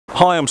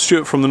Hi, I'm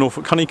Stuart from the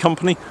Norfolk Honey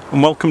Company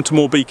and welcome to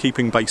more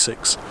beekeeping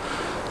basics.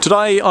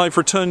 Today I've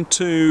returned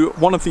to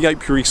one of the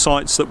apiary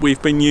sites that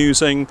we've been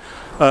using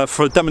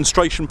for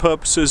demonstration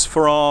purposes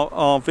for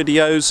our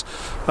videos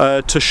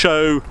to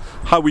show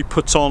how we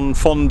put on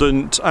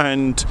fondant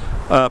and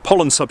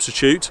pollen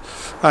substitute,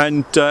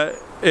 and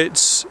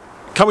it's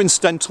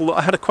coincidental that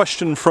I had a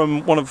question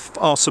from one of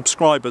our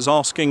subscribers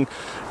asking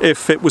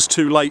if it was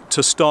too late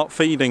to start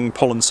feeding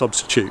pollen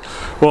substitute.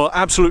 Well,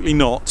 absolutely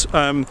not.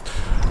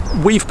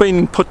 We've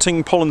been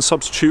putting pollen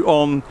substitute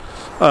on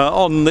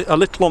a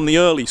little on the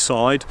early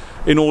side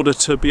in order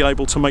to be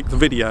able to make the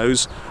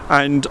videos,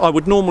 and I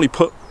would normally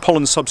put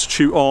pollen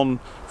substitute on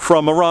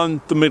from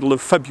around the middle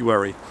of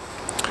February.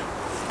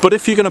 But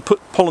if you're going to put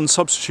pollen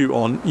substitute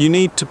on, you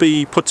need to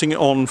be putting it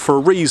on for a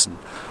reason,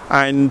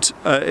 and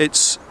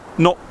it's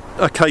not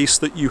a case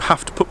that you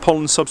have to put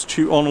pollen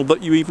substitute on or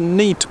that you even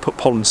need to put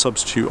pollen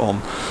substitute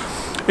on.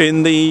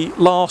 In the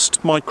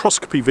last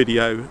microscopy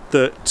video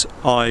that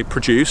I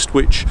produced,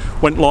 which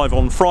went live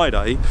on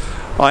Friday,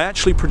 I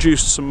actually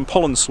produced some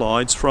pollen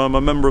slides from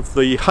a member of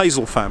the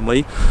hazel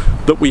family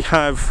that we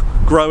have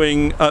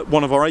growing at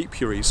one of our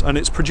apiaries, and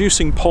it's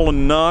producing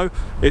pollen now.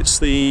 It's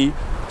the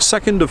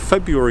 2nd of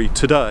February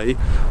today,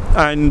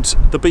 and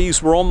the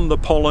bees were on the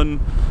pollen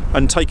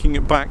and taking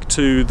it back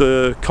to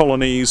the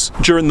colonies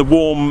during the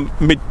warm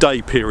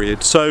midday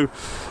period. So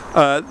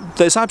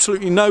there's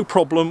absolutely no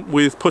problem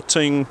with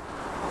putting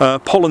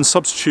pollen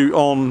substitute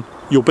on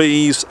your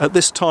bees at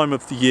this time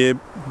of the year,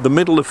 the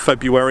middle of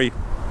February,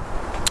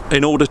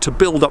 in order to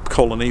build up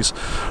colonies.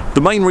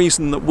 The main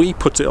reason that we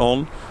put it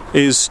on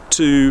is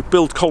to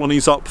build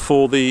colonies up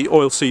for the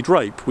oilseed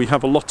rape. We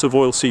have a lot of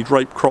oilseed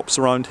rape crops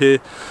around here,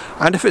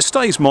 and if it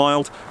stays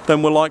mild,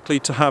 then we're likely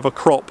to have a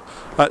crop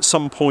at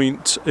some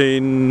point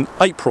in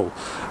April,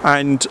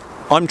 and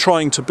I'm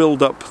trying to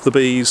build up the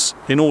bees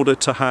in order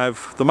to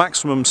have the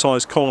maximum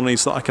size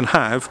colonies that I can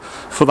have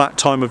for that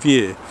time of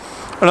year.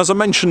 And as I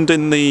mentioned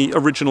in the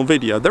original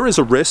video, there is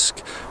a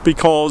risk,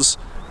 because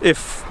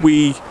if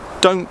we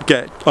don't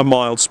get a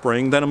mild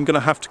spring, then I'm going to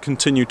have to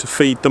continue to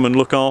feed them and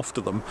look after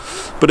them.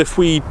 But if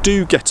we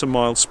do get a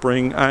mild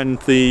spring and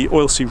the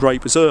oilseed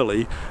rape is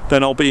early,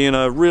 then I'll be in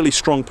a really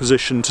strong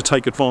position to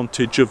take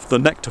advantage of the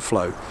nectar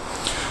flow.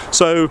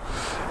 So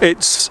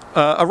it's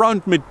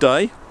around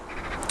midday,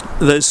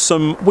 there's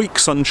some weak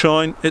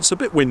sunshine, it's a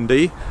bit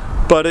windy,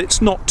 but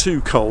it's not too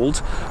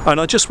cold,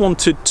 and I just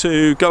wanted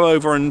to go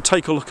over and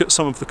take a look at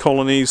some of the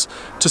colonies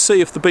to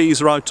see if the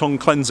bees are out on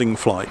cleansing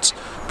flights,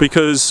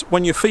 because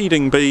when you're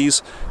feeding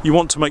bees you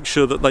want to make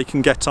sure that they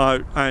can get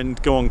out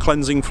and go on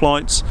cleansing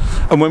flights.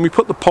 And when we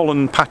put the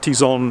pollen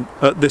patties on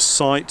at this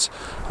site,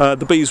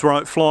 the bees were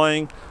out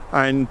flying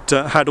and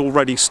had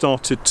already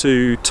started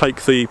to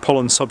take the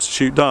pollen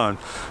substitute down.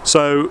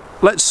 So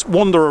let's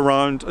wander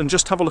around and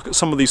just have a look at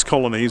some of these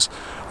colonies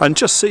and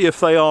just see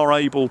if they are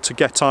able to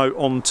get out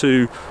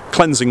onto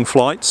cleansing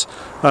flights,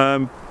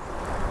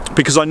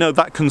 because I know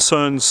that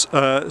concerns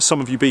some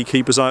of you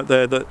beekeepers out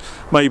there, that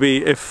maybe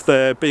if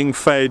they're being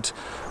fed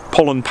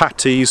pollen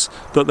patties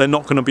that they're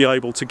not going to be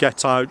able to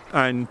get out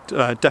and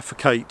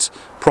defecate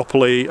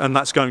properly, and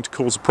that's going to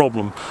cause a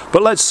problem.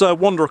 But let's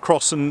wander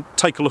across and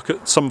take a look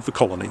at some of the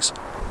colonies.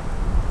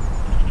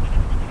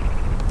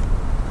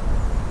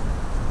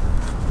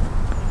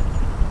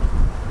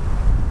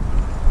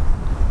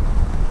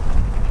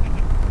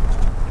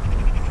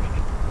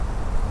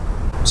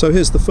 So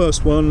here's the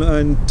first one,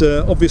 and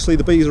obviously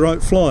the bees are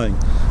out flying.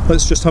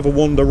 Let's just have a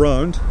wander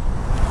round.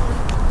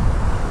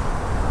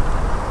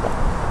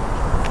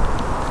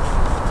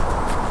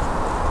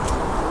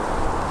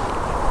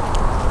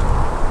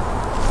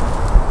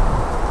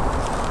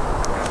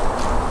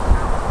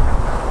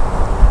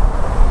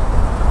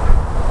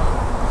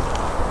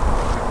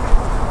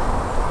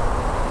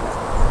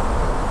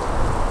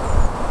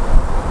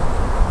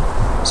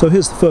 So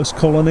here's the first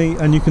colony,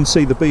 and you can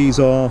see the bees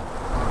are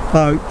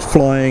out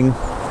flying,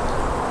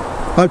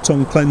 out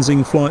on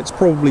cleansing flights,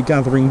 probably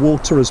gathering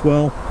water as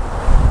well,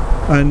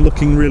 and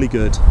looking really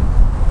good.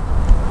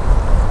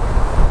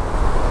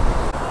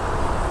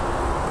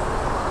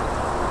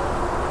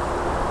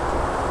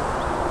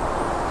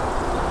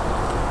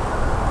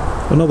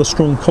 Another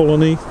strong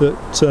colony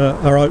that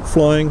are out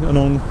flying and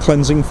on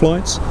cleansing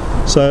flights,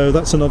 so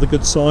that's another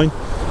good sign.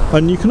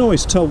 And you can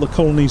always tell the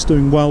colony's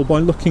doing well by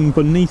looking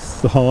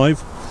beneath the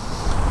hive.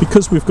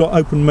 Because we've got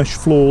open mesh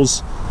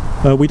floors,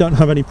 we don't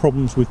have any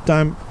problems with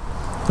damp,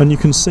 and you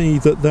can see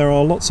that there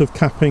are lots of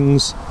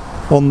cappings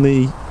on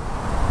the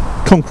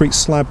concrete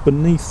slab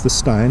beneath the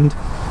stand,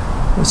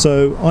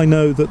 so I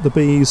know that the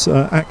bees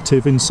are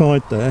active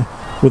inside there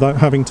without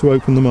having to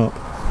open them up.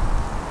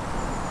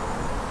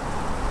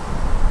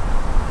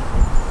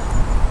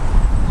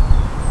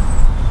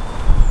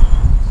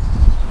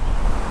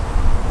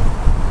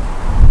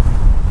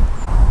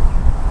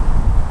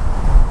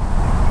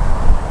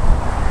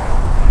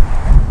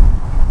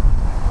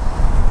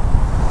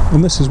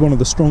 And this is one of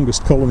the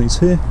strongest colonies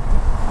here,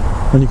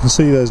 and you can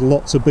see there's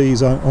lots of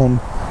bees out on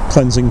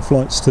cleansing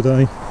flights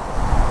today.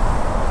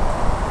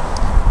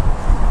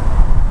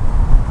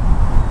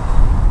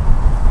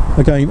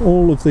 Again,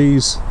 all of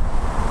these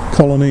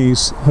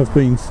colonies have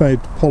been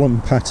fed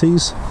pollen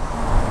patties.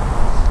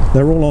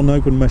 They're all on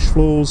open mesh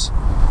floors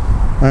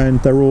and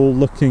they're all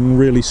looking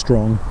really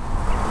strong.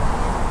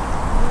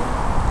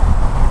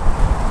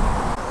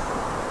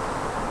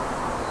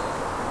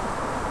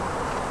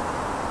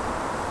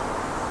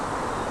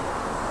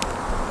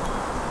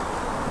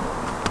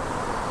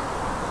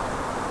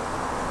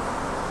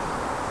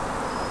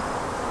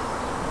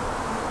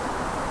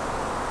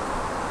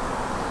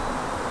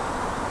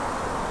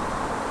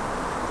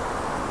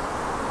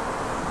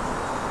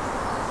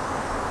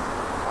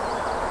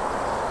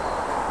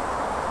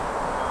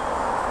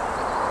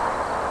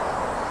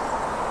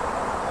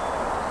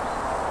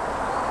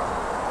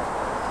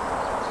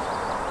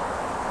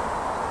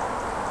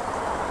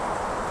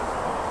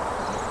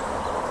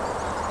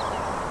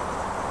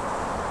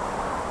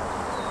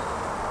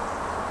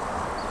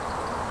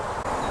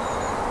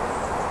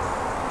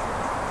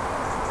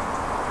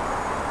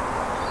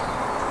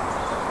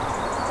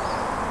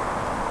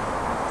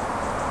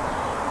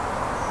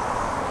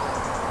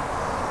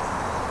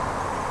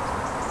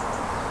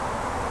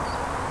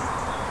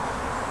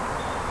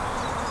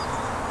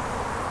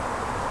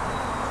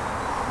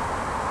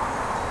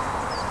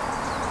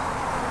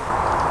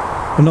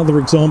 Another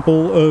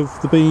example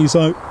of the bees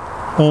out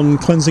on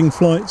cleansing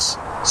flights,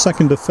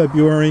 2nd of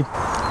February.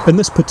 In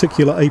this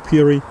particular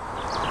apiary,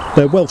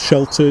 they're well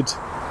sheltered,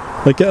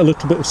 they get a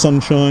little bit of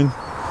sunshine,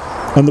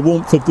 and the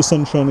warmth of the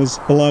sunshine has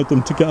allowed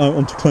them to get out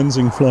onto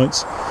cleansing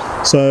flights.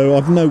 So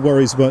I've no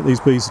worries about these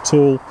bees at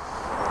all.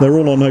 They're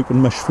all on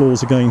open mesh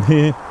floors again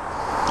here,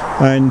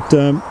 and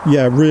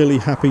yeah, really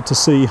happy to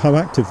see how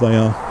active they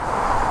are.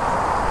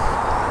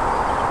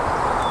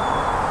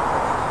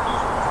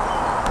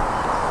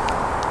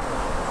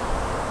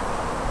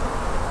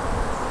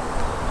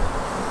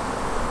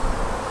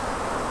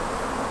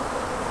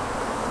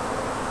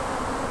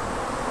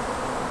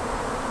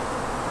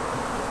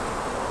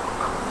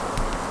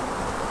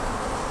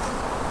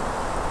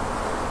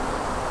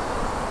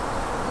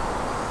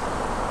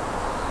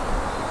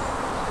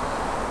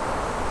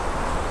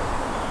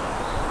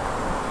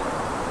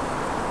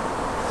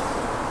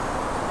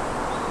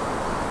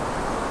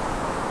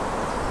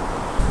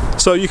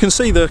 So you can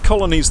see the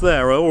colonies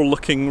there are all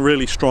looking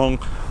really strong.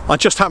 I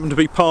just happened to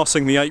be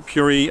passing the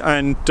apiary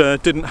and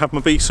didn't have my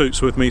bee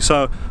suits with me,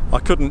 so I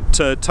couldn't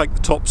take the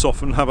tops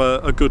off and have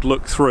a good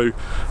look through.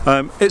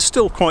 It's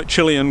still quite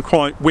chilly and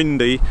quite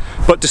windy,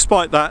 but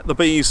despite that the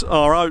bees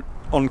are out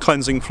on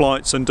cleansing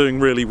flights and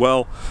doing really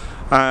well.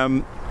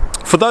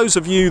 For those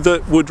of you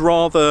that would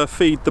rather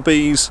feed the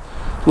bees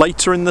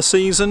later in the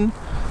season,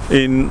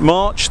 in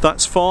March,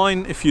 that's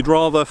fine. If you'd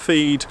rather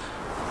feed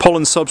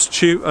Pollen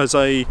Substitute as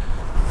a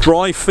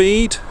dry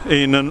feed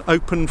in an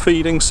open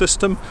feeding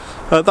system,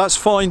 that's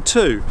fine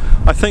too.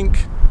 I think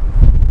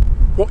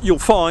what you'll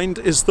find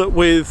is that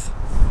with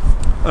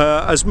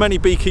as many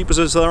beekeepers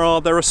as there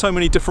are so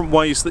many different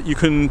ways that you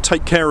can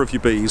take care of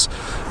your bees,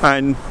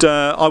 and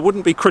I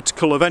wouldn't be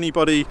critical of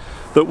anybody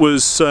that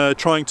was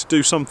trying to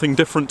do something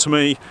different to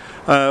me.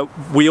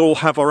 We all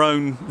have our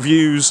own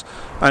views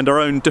and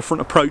our own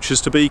different approaches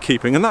to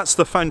beekeeping, and that's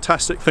the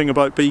fantastic thing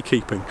about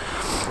beekeeping.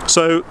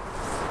 So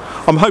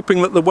I'm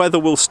hoping that the weather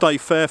will stay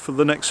fair for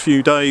the next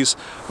few days,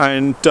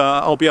 and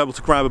I'll be able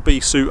to grab a bee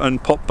suit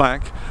and pop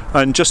back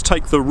and just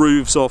take the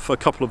roofs off a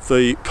couple of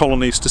the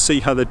colonies to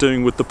see how they're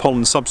doing with the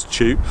pollen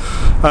substitute.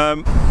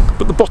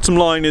 But the bottom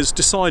line is,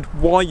 decide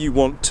why you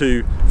want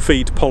to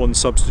feed pollen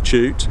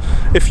substitute.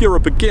 If you're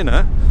a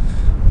beginner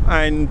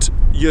and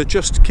you're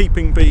just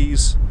keeping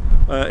bees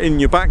in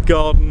your back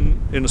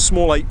garden in a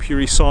small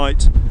apiary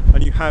site,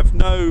 and you have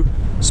no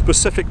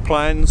specific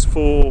plans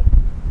for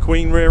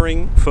queen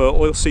rearing, for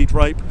oilseed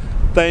rape,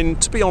 then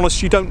to be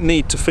honest you don't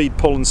need to feed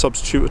pollen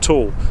substitute at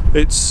all.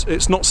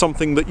 It's not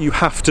something that you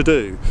have to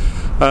do.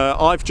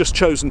 I've just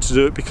chosen to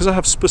do it because I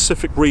have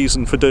specific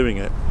reason for doing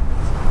it.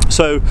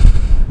 So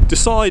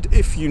decide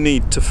if you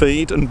need to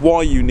feed and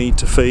why you need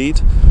to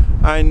feed,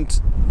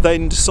 and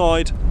then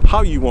decide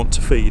how you want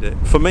to feed it.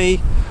 For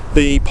me,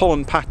 the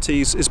pollen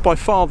patties is by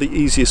far the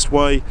easiest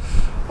way.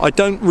 I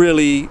don't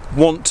really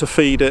want to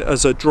feed it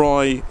as a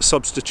dry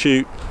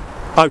substitute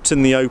out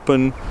in the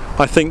open.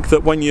 I think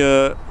that when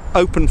you're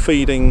open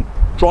feeding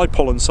dry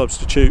pollen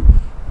substitute,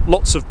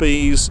 lots of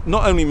bees,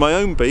 not only my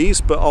own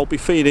bees, but I'll be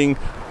feeding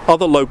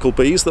other local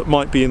bees that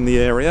might be in the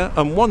area,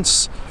 and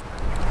once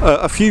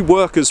a few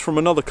workers from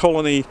another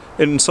colony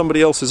in somebody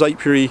else's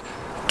apiary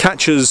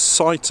catches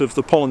sight of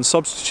the pollen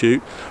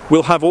substitute,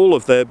 we'll have all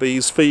of their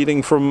bees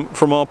feeding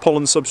from our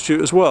pollen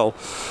substitute as well.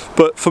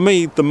 But for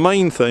me, the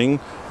main thing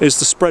is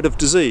the spread of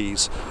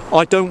disease.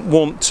 I don't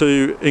want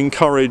to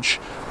encourage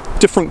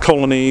different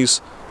colonies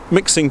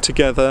mixing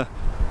together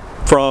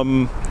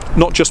from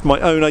not just my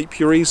own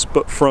apiaries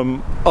but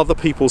from other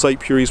people's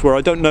apiaries where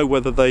I don't know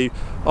whether they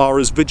are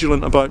as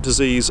vigilant about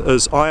disease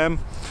as I am.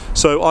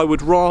 So I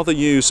would rather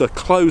use a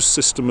closed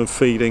system of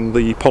feeding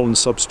the pollen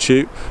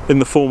substitute in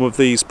the form of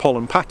these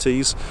pollen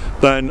patties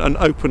than an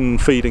open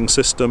feeding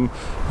system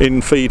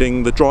in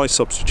feeding the dry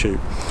substitute.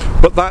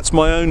 But that's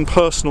my own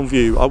personal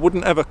view. I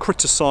wouldn't ever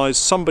criticise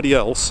somebody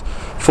else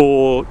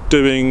for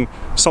doing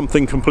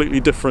something completely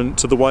different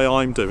to the way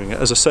I'm doing it.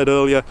 As I said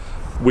earlier,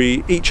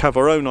 we each have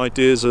our own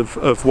ideas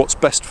of what's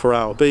best for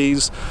our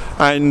bees,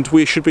 and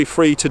we should be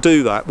free to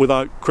do that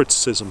without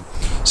criticism.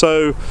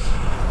 So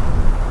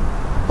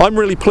I'm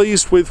really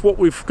pleased with what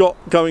we've got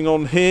going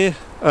on here,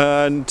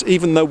 and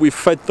even though we've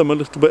fed them a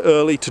little bit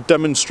early to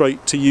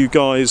demonstrate to you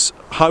guys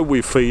how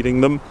we're feeding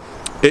them,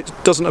 it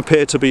doesn't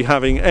appear to be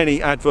having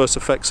any adverse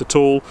effects at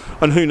all,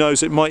 and who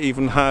knows, it might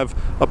even have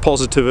a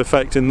positive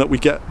effect in that we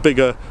get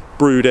bigger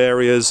brood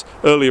areas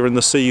earlier in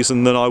the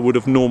season than I would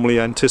have normally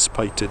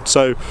anticipated.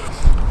 So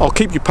I'll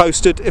keep you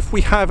posted. If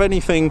we have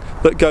anything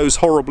that goes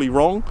horribly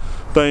wrong,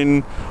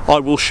 then I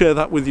will share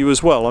that with you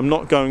as well. I'm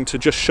not going to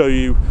just show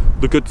you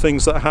the good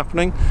things that are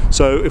happening.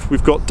 So if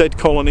we've got dead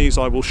colonies,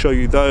 I will show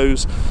you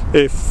those.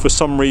 If for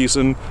some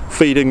reason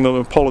feeding them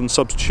a pollen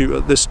substitute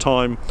at this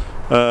time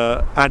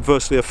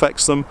adversely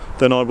affects them,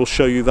 then I will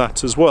show you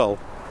that as well.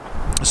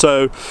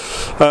 So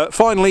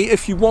finally,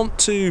 if you want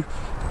to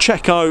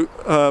check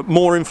out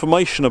more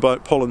information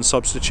about pollen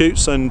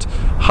substitutes and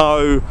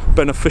how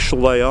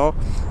beneficial they are,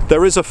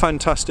 there is a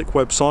fantastic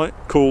website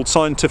called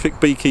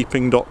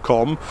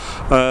scientificbeekeeping.com.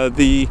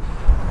 The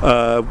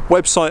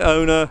website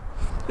owner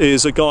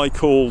is a guy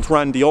called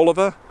Randy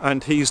Oliver,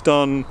 and he's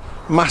done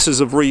masses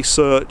of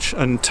research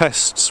and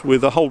tests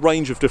with a whole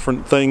range of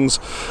different things,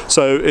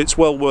 so it's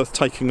well worth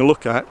taking a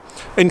look at.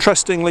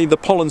 Interestingly, the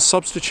pollen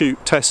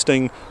substitute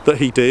testing that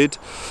he did,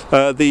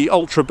 the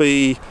Ultra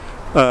Bee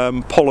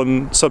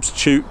pollen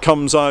substitute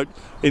comes out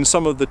in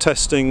some of the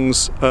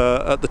testings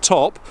at the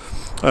top,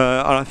 and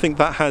I think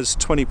that has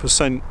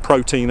 20%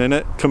 protein in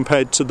it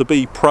compared to the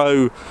Bee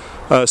Pro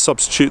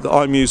substitute that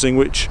I'm using,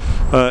 which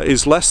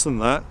is less than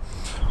that.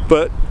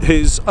 But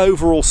his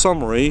overall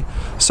summary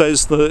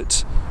says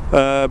that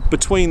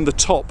between the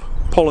top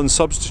pollen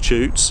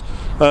substitutes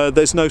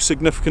there's no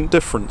significant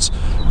difference,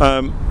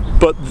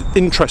 but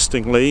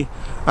interestingly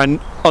and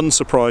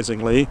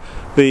unsurprisingly,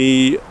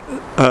 the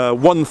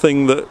one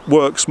thing that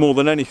works more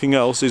than anything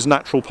else is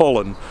natural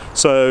pollen.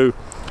 So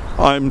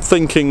I'm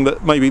thinking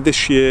that maybe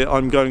this year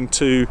I'm going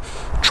to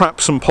trap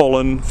some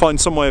pollen,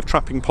 find some way of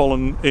trapping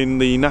pollen in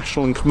the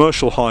national and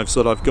commercial hives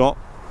that I've got,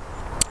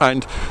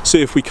 and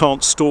see if we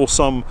can't store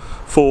some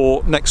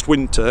for next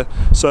winter,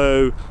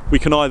 so we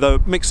can either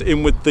mix it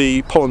in with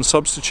the pollen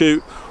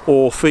substitute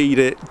or feed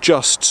it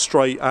just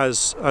straight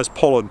as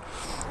pollen.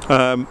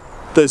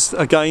 There's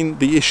again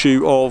the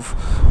issue of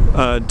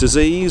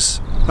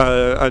disease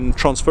and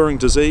transferring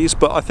disease,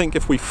 but I think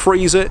if we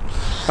freeze it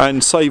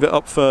and save it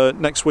up for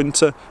next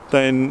winter,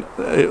 then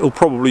it'll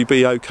probably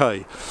be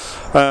okay.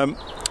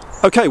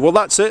 Okay, well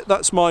that's it.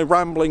 That's my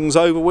ramblings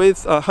over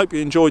with. I hope you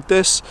enjoyed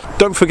this.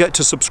 Don't forget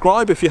to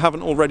subscribe if you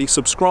haven't already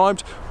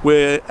subscribed.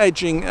 We're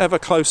edging ever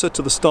closer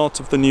to the start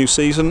of the new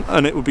season,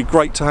 and it would be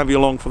great to have you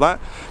along for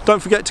that. Don't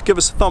forget to give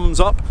us a thumbs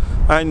up,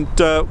 and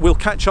we'll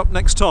catch up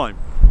next time.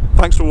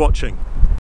 Thanks for watching.